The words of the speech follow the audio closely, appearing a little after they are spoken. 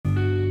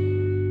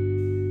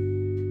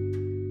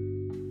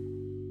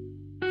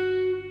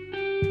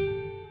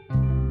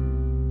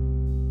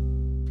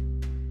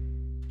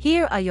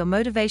Here are your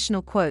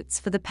motivational quotes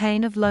for the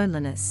pain of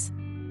loneliness.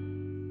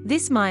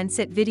 This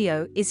mindset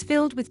video is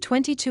filled with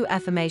 22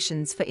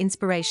 affirmations for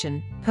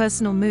inspiration,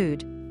 personal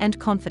mood, and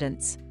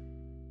confidence.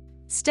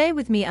 Stay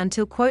with me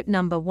until quote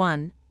number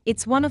 1,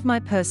 it's one of my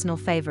personal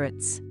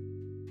favorites.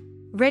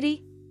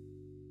 Ready?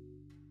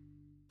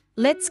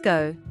 Let's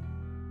go.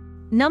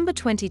 Number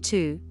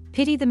 22,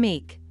 pity the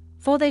meek,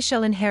 for they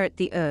shall inherit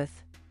the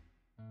earth.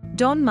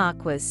 Don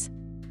Marquis.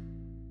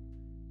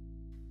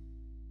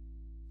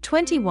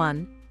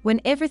 21, when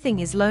everything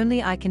is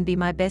lonely I can be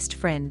my best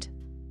friend.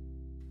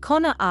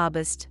 Connor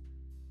Arbust.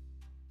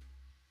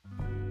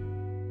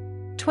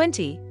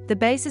 20, the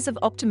basis of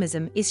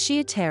optimism is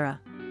sheer terror.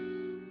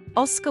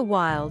 Oscar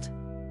Wilde.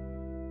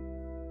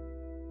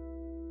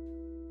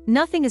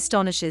 Nothing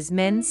astonishes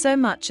men so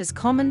much as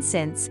common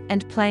sense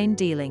and plain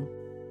dealing.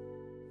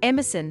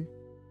 Emerson.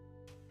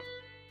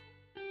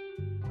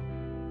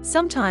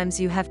 Sometimes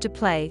you have to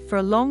play for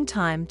a long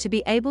time to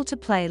be able to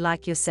play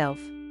like yourself.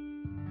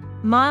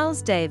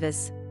 Miles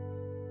Davis.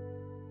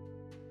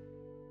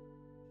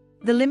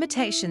 The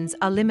limitations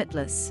are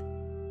limitless.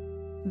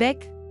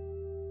 Beck.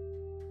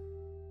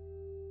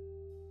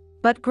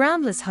 But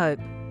groundless hope,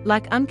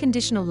 like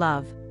unconditional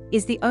love,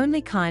 is the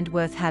only kind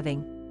worth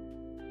having.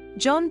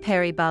 John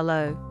Perry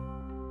Barlow.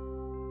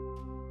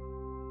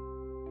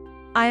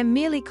 I am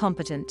merely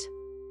competent.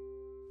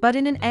 But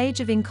in an age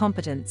of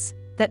incompetence,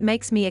 that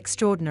makes me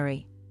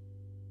extraordinary.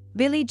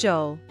 Billy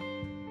Joel.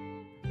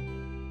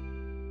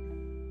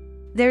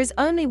 There is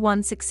only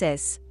one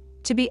success,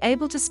 to be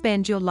able to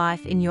spend your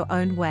life in your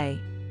own way.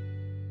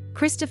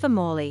 Christopher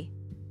Morley.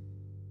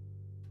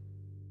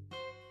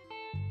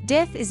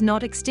 Death is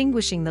not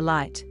extinguishing the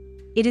light,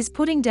 it is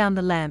putting down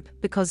the lamp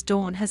because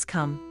dawn has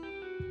come.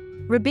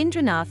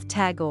 Rabindranath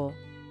Tagore.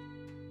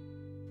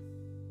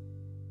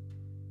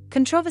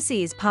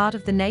 Controversy is part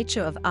of the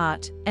nature of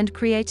art and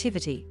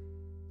creativity.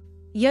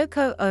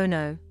 Yoko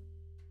Ono.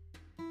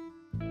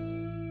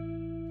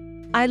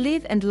 I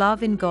live and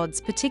love in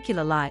God's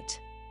particular light.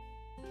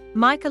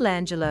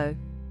 Michelangelo.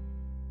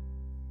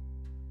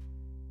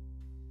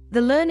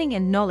 The learning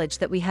and knowledge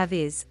that we have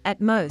is, at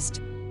most,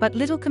 but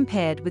little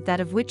compared with that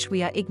of which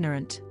we are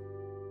ignorant.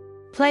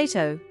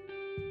 Plato.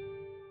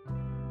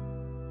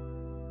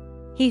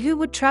 He who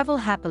would travel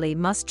happily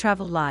must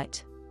travel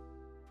light.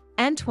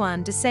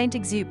 Antoine de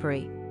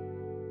Saint-Exupéry.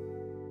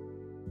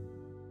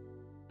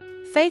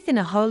 Faith in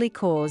a holy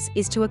cause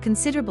is to a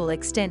considerable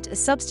extent a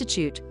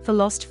substitute for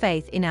lost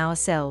faith in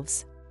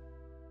ourselves.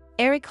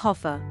 Eric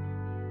Hoffer.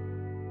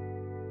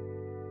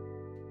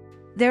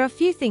 There are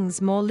few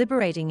things more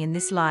liberating in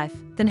this life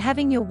than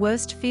having your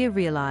worst fear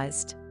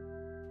realized.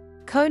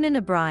 Conan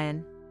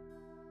O'Brien.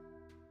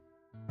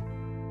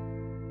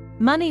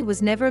 Money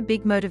was never a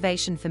big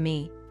motivation for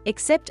me,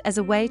 except as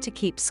a way to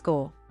keep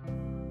score.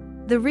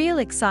 The real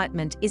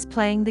excitement is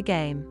playing the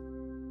game.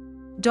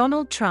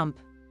 Donald Trump.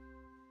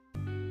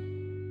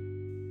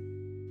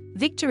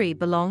 Victory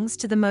belongs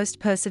to the most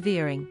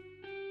persevering.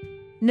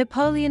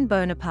 Napoleon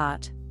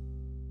Bonaparte.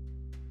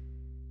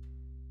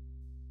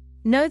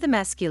 Know the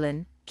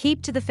masculine,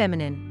 keep to the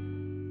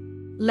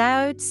feminine.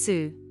 Lao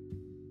Tzu.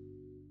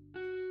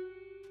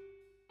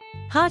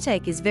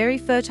 Heartache is very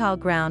fertile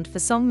ground for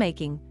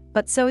songmaking,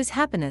 but so is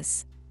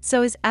happiness,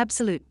 so is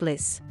absolute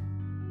bliss.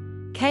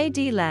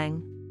 K.D.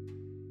 Lang.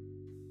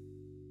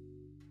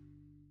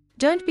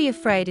 Don't be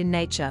afraid in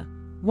nature,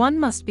 one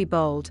must be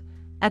bold,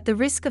 at the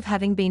risk of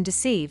having been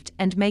deceived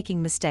and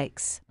making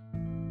mistakes.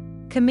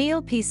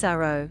 Camille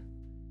Pissarro.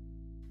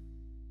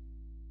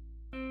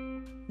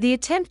 The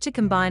attempt to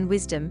combine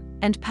wisdom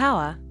and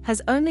power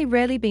has only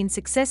rarely been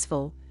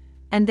successful,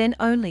 and then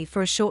only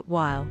for a short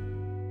while.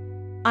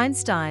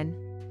 Einstein.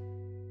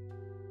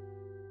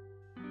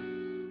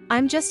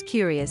 I'm just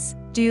curious,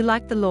 do you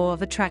like the law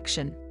of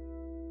attraction?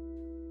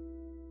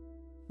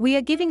 We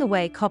are giving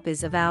away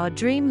copies of our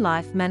Dream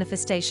Life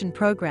Manifestation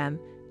program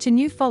to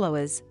new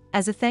followers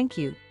as a thank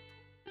you.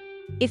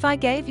 If I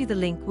gave you the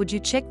link, would you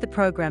check the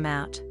program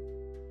out?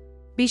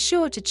 Be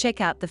sure to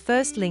check out the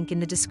first link in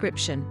the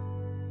description.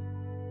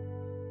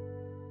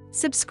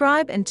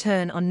 Subscribe and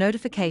turn on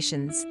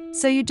notifications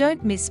so you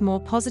don't miss more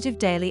positive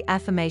daily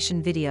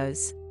affirmation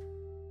videos.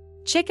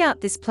 Check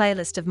out this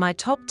playlist of my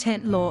top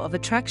 10 Law of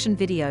Attraction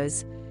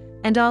videos,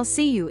 and I'll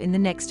see you in the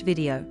next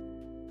video.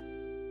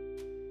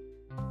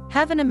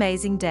 Have an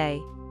amazing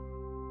day.